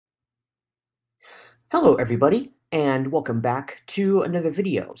Hello everybody, and welcome back to another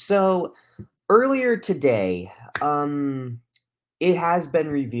video. So, earlier today, it has been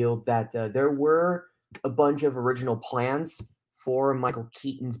revealed that there were a bunch of original plans for Michael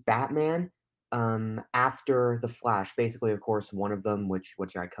Keaton's Batman, after The Flash. Basically, of course, one of them, which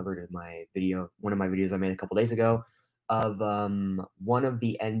I covered in my video, one of my videos I made a couple days ago, of one of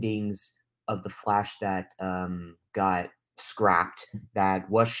the endings of The Flash that got scrapped, that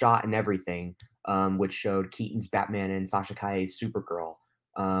was shot and everything, which showed Keaton's Batman and Sasha Calle's Supergirl,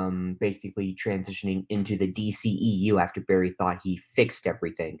 basically transitioning into the DCEU after Barry thought he fixed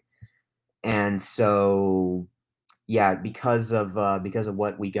everything. And so, yeah, because of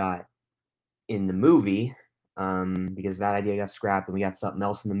what we got in the movie, because that idea got scrapped and we got something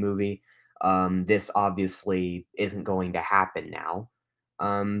else in the movie, this obviously isn't going to happen now.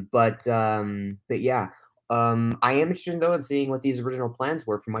 But yeah, I am interested though in seeing what these original plans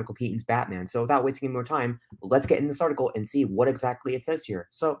were for Michael Keaton's Batman. So without wasting any more time, let's get in this article and see what exactly it says here.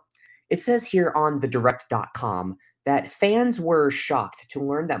 So it says here on thedirect.com that fans were shocked to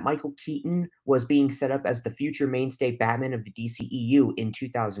learn that Michael Keaton was being set up as the future mainstay Batman of the DCEU in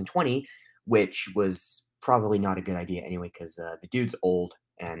 2020, which was probably not a good idea anyway, because the dude's old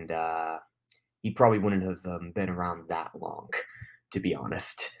and he probably wouldn't have been around that long, to be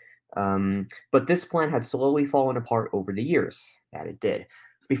honest. But this plan had slowly fallen apart over the years. That it did.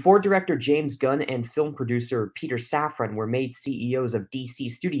 Before director James Gunn and film producer Peter Safran were made CEOs of DC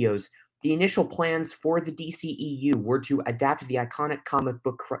Studios, the initial plans for the DCEU were to adapt the iconic comic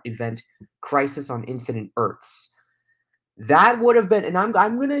book event Crisis on Infinite Earths. That would have been, and I'm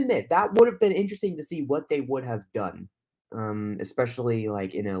going to admit, that would have been interesting to see what they would have done, especially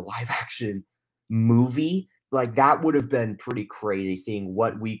like in a live action movie. Like that would have been pretty crazy, seeing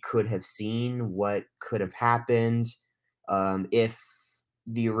what we could have seen, what could have happened, if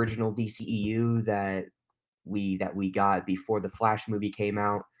the original DCEU that we got before the Flash movie came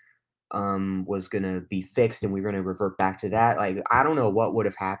out was gonna be fixed, and we were gonna revert back to that. Like I don't know what would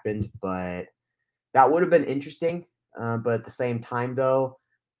have happened, but that would have been interesting. But at the same time, though,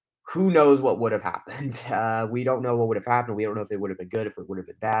 who knows what would have happened? We don't know what would have happened. We don't know if it would have been good, if it would have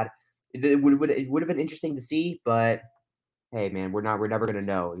been bad. It would have been interesting to see, but hey, man, we're never gonna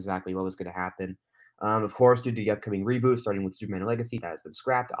know exactly what was gonna happen. Of course, due to the upcoming reboot, starting with Superman Legacy, that has been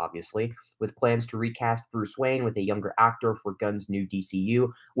scrapped, obviously, with plans to recast Bruce Wayne with a younger actor for Gunn's new DCU,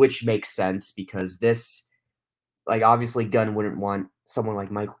 which makes sense because this, like, obviously, Gunn wouldn't want someone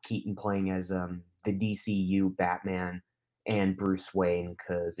like Michael Keaton playing as the DCU Batman and Bruce Wayne,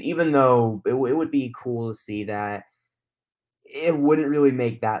 because even though it would be cool to see that, it wouldn't really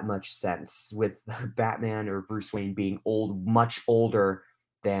make that much sense with Batman or Bruce Wayne being old, much older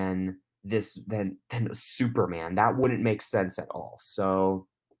than than Superman. That wouldn't make sense at all. So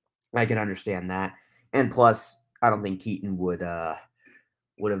I can understand that. And plus, I don't think Keaton would have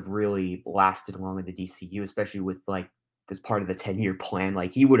really lasted long in the DCU, especially with like this part of the 10-year plan.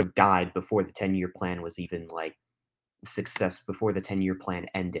 Like he would have died before the 10-year plan was even like success, before the 10-year plan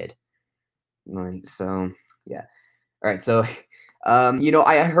ended. Like, so yeah. All right, so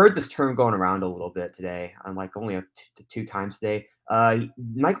I heard this term going around a little bit today. I'm like only two times today.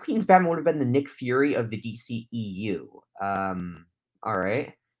 Michael Keaton's Batman would have been the Nick Fury of the DCEU. All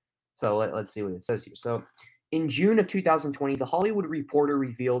right. So let's see what it says here. So, in June of 2020, The Hollywood Reporter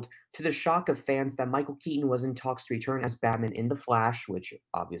revealed, to the shock of fans, that Michael Keaton was in talks to return as Batman in The Flash, which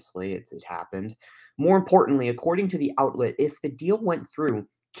obviously it happened. More importantly, according to the outlet, if the deal went through,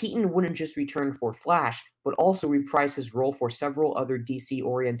 Keaton wouldn't just return for Flash, but also reprise his role for several other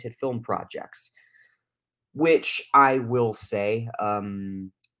DC-oriented film projects. Which I will say,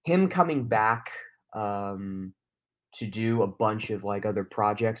 him coming back to do a bunch of like other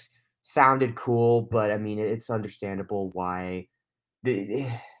projects sounded cool, but I mean it's understandable why the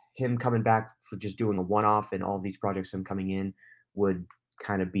him coming back for just doing a one-off and all these projects him coming in would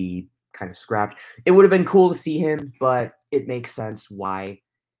be scrapped. It would have been cool to see him, but it makes sense why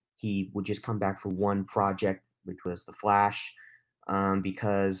he would just come back for one project, which was The Flash,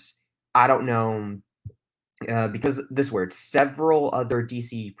 because I don't know, because this word, several other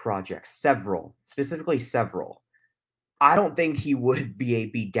DC projects, several, specifically several. I don't think he would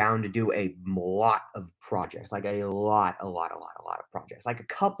be down to do a lot of projects, like a lot of projects. Like a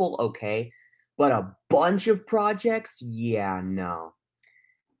couple, okay, but a bunch of projects, yeah, no,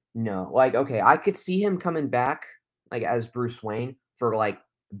 no. Like, okay, I could see him coming back, like as Bruce Wayne for like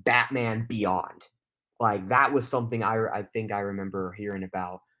Batman Beyond. Like that was something I think I remember hearing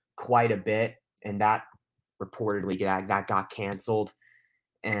about quite a bit, and that reportedly that got canceled,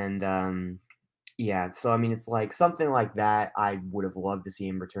 and yeah, so I mean, it's like something like that. I would have loved to see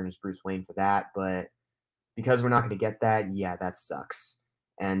him return as Bruce Wayne for that, but because we're not going to get that, yeah, that sucks.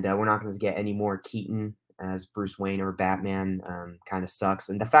 And we're not going to get any more Keaton as Bruce Wayne or Batman. Kind of sucks.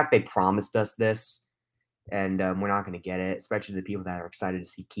 And the fact they promised us this, and we're not going to get it, especially the people that are excited to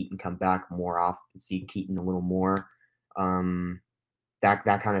see Keaton come back more often, see Keaton a little more.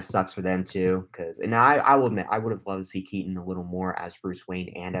 That kind of sucks for them too, and I will admit I would have loved to see Keaton a little more as Bruce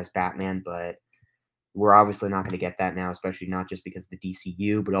Wayne and as Batman, but we're obviously not going to get that now, especially not just because of the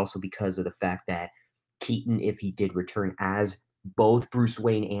DCU, but also because of the fact that Keaton, if he did return as both Bruce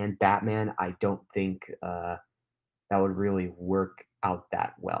Wayne and Batman, I don't think that would really work out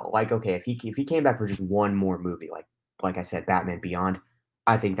that well. Like, okay, if he came back for just one more movie, like I said, Batman Beyond,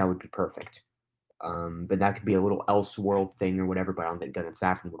 I think that would be perfect. But that could be a little Elseworld thing or whatever. But I don't think Gunn and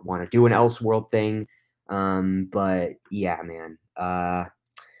Safran would want to do an Elseworld thing. But yeah, man.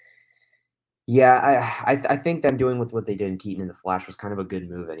 Yeah, I think them doing with what they did in Keaton and the Flash was kind of a good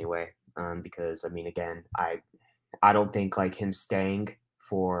move anyway. Because I mean, again, I don't think like him staying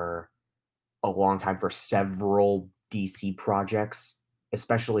for a long time for several DC projects,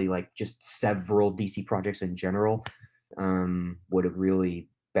 especially like just several DC projects in general, would have really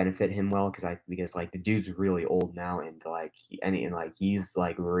benefit him well because like the dude's really old now and like he's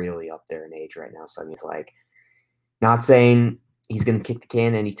like really up there in age right now. So I mean, it's like not saying he's gonna kick the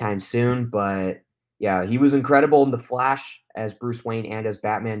can anytime soon, but yeah, he was incredible in the Flash as Bruce Wayne and as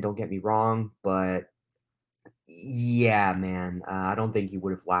Batman. Don't get me wrong, but yeah, man, I don't think he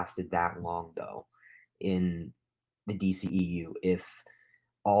would have lasted that long though in the DCEU if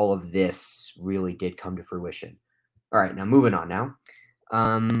all of this really did come to fruition. All right, now moving on now.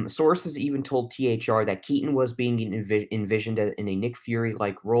 Sources even told THR that Keaton was being envisioned in a Nick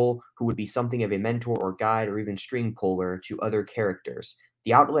Fury-like role who would be something of a mentor or guide or even string puller to other characters.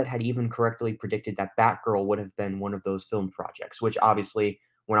 The outlet had even correctly predicted that Batgirl would have been one of those film projects, which obviously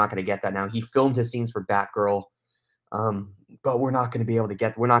we're not going to get that now. He filmed his scenes for Batgirl, but we're not going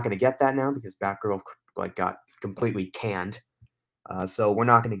to get that now because Batgirl like got completely canned. So we're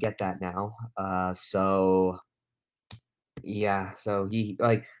not going to get that now. Yeah, so he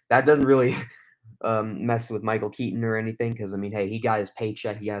like that doesn't really mess with Michael Keaton or anything because I mean, hey, he got his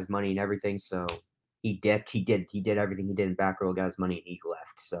paycheck, he got his money and everything, so he dipped. He did everything he did in Batgirl, got his money, and he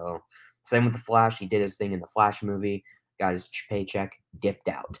left. So same with the Flash, he did his thing in the Flash movie, got his paycheck, dipped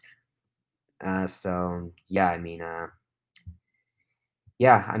out. So yeah, I mean,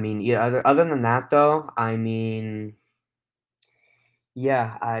 yeah. Other than that though, I mean.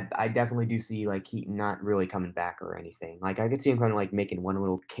 Yeah, I definitely do see, like, Keaton not really coming back or anything. Like, I could see him kinda, like, making one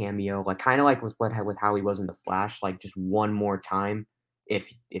little cameo, like, kinda like with how he was in The Flash, like, just one more time,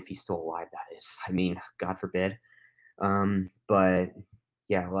 if he's still alive, that is. I mean, God forbid. But,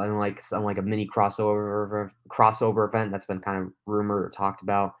 yeah, well, unlike a mini crossover event that's been kind of rumored or talked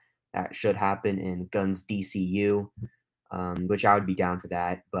about, that should happen in Gunn's DCU, which I would be down for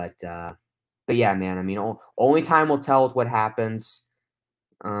that, but yeah, man, I mean, only time will tell what happens.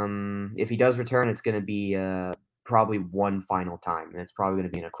 If he does return, it's going to be probably one final time, and it's probably going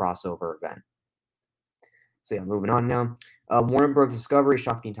to be in a crossover event. So yeah, moving on now. Warner Bros. Discovery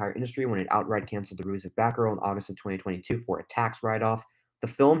shocked the entire industry when it outright canceled the release of Batgirl in August of 2022 for a tax write-off. The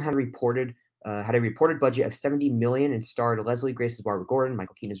film had a reported budget of $70 million and starred Leslie Grace as Barbara Gordon,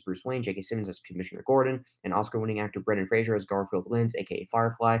 Michael Keaton as Bruce Wayne, J.K. Simmons as Commissioner Gordon, and Oscar-winning actor Brendan Fraser as Garfield Lynch, aka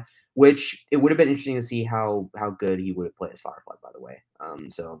Firefly. Which it would have been interesting to see how good he would have played as Firefly, by the way.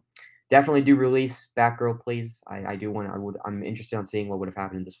 So definitely do release Batgirl, please. I'm interested on seeing what would have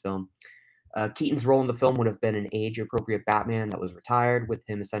happened in this film. Keaton's role in the film would have been an age-appropriate Batman that was retired, with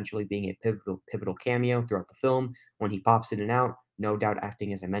him essentially being a pivotal cameo throughout the film when he pops in and out, no doubt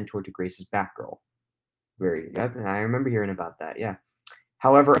acting as a mentor to Grace's Batgirl. I remember hearing about that, yeah.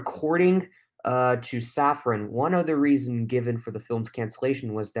 However, according to Safran, one other reason given for the film's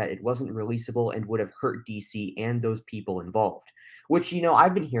cancellation was that it wasn't releasable and would have hurt DC and those people involved. Which,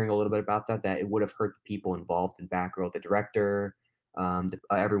 I've been hearing a little bit about that it would have hurt the people involved in Batgirl, the director,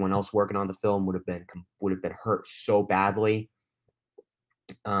 everyone else working on the film would have been hurt so badly.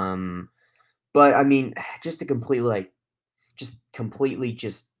 But I mean, just to completely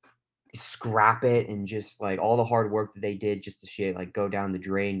scrap it and just like all the hard work that they did just to like go down the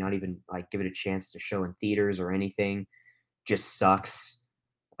drain, not even like give it a chance to show in theaters or anything, just sucks.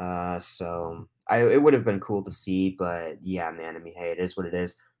 So it would have been cool to see, but yeah, man, I mean, hey, it is what it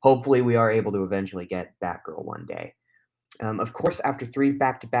is. Hopefully we are able to eventually get Batgirl one day. Of course, after 3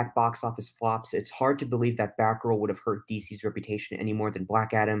 back-to-back box office flops, it's hard to believe that Batgirl would have hurt DC's reputation any more than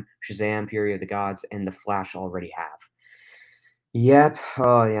Black Adam, Shazam, Fury of the Gods, and The Flash already have. Yep.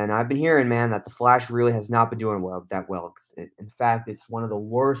 Oh, yeah. And I've been hearing, man, that The Flash really has not been doing that well. In fact, it's one of the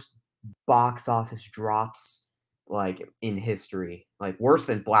worst box office drops like in history, like worse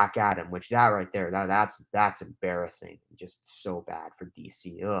than Black Adam, which that right there, that's embarrassing, just so bad for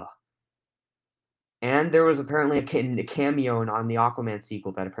DC. Ugh. And there was apparently a cameo on the Aquaman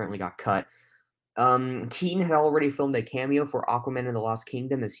sequel that apparently got cut. Keaton had already filmed a cameo for Aquaman and the Lost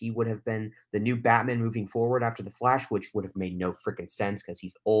Kingdom, as he would have been the new Batman moving forward after The Flash, which would have made no freaking sense because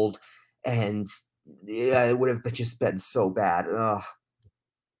he's old, and yeah, it would have just been so bad. Ugh.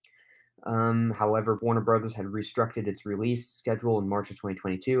 However, Warner Brothers had restructured its release schedule in March of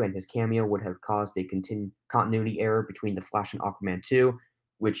 2022, and his cameo would have caused a continuity error between The Flash and Aquaman 2,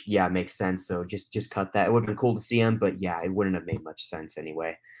 which, yeah, makes sense. So just cut that. It would have been cool to see him, but yeah, it wouldn't have made much sense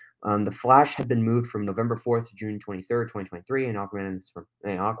anyway. The Flash had been moved from November 4th to June 23rd, 2023, and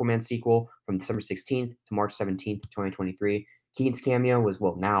Aquaman sequel from December 16th to March 17th, 2023. Keaton's cameo was,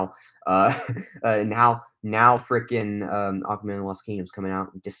 well, now freaking Aquaman and Lost Kingdom's coming out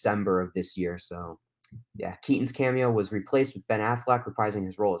in December of this year. So yeah, Keaton's cameo was replaced with Ben Affleck reprising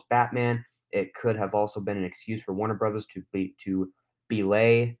his role as Batman. It could have also been an excuse for Warner Brothers to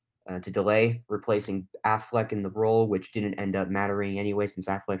delay replacing Affleck in the role, which didn't end up mattering anyway, since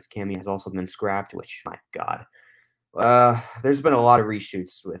Affleck's cameo has also been scrapped. Which, my God, there's been a lot of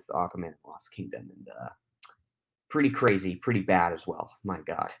reshoots with Aquaman and Lost Kingdom, and pretty crazy, pretty bad as well. My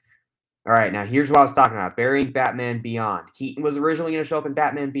God. All right, now here's what I was talking about: burying Batman Beyond. Keaton was originally going to show up in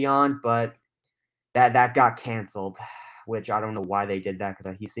Batman Beyond, but that got canceled, which I don't know why they did that,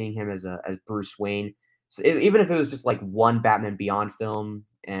 because he's seeing him as Bruce Wayne. So even if it was just like one Batman Beyond film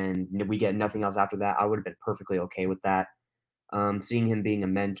and we get nothing else after that, I would have been perfectly okay with that. Seeing him being a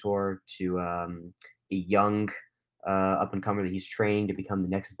mentor to a young up and comer that he's training to become the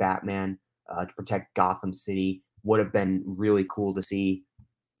next Batman to protect Gotham City would have been really cool to see.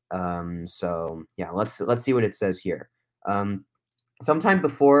 So yeah, let's see what it says here. Sometime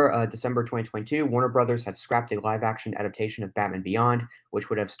before December 2022, Warner Brothers had scrapped a live-action adaptation of Batman Beyond, which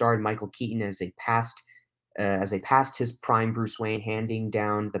would have starred Michael Keaton as past his prime Bruce Wayne, handing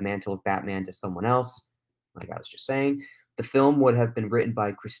down the mantle of Batman to someone else. Like I was just saying, the film would have been written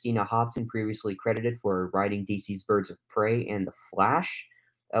by Christina Hodson, previously credited for writing DC's Birds of Prey and The Flash.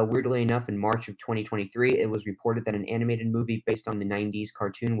 Weirdly enough, in March of 2023, it was reported that an animated movie based on the 90s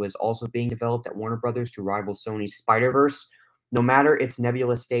cartoon was also being developed at Warner Brothers to rival Sony's Spider-Verse. No matter its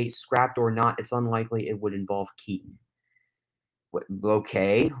nebulous state, scrapped or not, it's unlikely it would involve Keaton.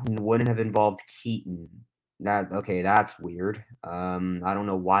 Okay, wouldn't have involved Keaton. Okay, that's weird. I don't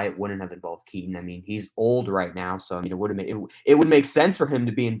know why it wouldn't have involved Keaton. I mean, he's old right now, so I mean, it would make sense for him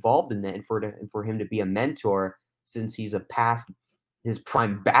to be involved in that, and for him to be a mentor, since he's past his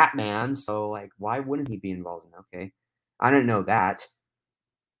prime Batman. So like, why wouldn't he be involved in? Okay, I didn't know that.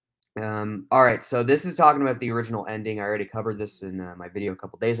 All right, so this is talking about the original ending. I already covered this in my video a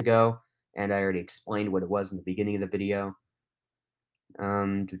couple days ago, and I already explained what it was in the beginning of the video.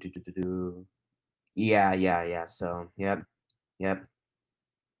 Yeah. So, yep.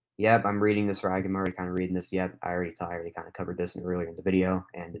 I'm reading this right. I'm already kind of reading this. Yep, I already kind of covered this earlier in the video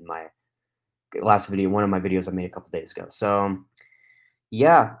and in my last video, one of my videos I made a couple days ago. So,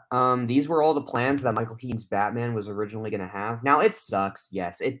 yeah, these were all the plans that Michael Keaton's Batman was originally going to have. Now, it sucks.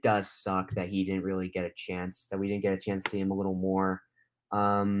 Yes, it does suck that he didn't really get a chance, that we didn't get a chance to see him a little more.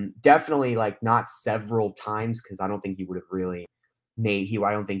 Definitely, like, not several times, because I don't think he would have really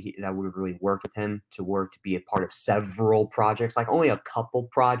I don't think that would have really worked with him to be a part of several projects. Like, only a couple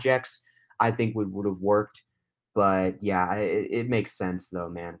projects I think would have worked. But yeah, it makes sense though,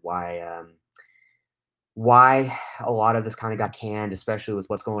 man, why a lot of this kind of got canned, especially with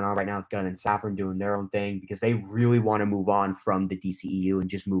what's going on right now with Gunn and Safran doing their own thing, because they really want to move on from the DCEU and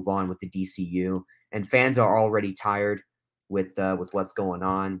just move on with the DCU. And fans are already tired with what's going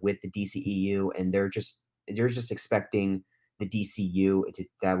on with the DCEU, and they're just expecting the DCU to,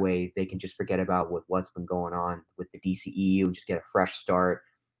 that way they can just forget about what's been going on with the DCEU and just get a fresh start,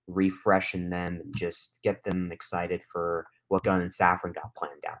 refreshing them, and just get them excited for what Gunn and Safran got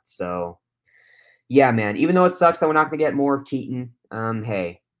planned out. So yeah, man, even though it sucks that we're not going to get more of Keaton,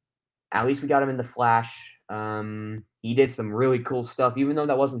 hey, at least we got him in The Flash. He did some really cool stuff, even though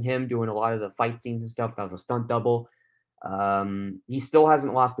that wasn't him doing a lot of the fight scenes and stuff. That was a stunt double. He still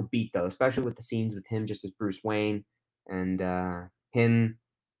hasn't lost a beat, though, especially with the scenes with him just as Bruce Wayne and him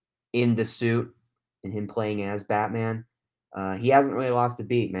in the suit and him playing as Batman. He hasn't really lost a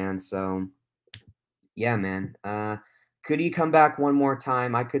beat, man. So, yeah, man. Could he come back one more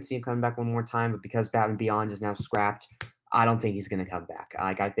time? I could see him coming back one more time, but because Batman Beyond is now scrapped, I don't think he's going to come back.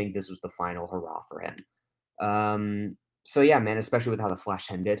 I think this was the final hurrah for him. So yeah, man, especially with how The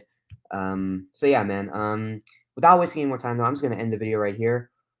Flash ended. So yeah, man, without wasting any more time, though, I'm just going to end the video right here.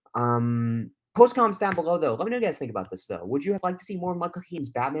 Post comments down below, though. Let me know what you guys think about this, though. Would you have liked to see more Michael Keaton's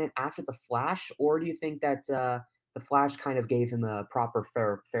Batman after The Flash, or do you think that The Flash kind of gave him a proper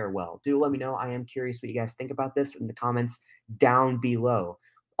farewell? Do let me know. I am curious what you guys think about this in the comments down below.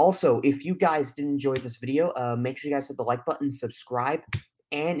 Also, if you guys did enjoy this video, make sure you guys hit the like button, subscribe,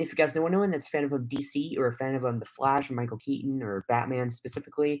 and if you guys know anyone that's a fan of DC or a fan of The Flash or Michael Keaton or Batman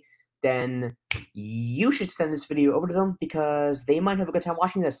specifically, then you should send this video over to them because they might have a good time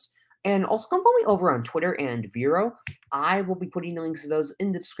watching this. And also come follow me over on Twitter and Vero. I will be putting the links to those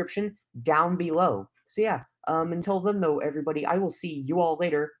in the description down below. So yeah, until then though, everybody, I will see you all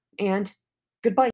later, and goodbye.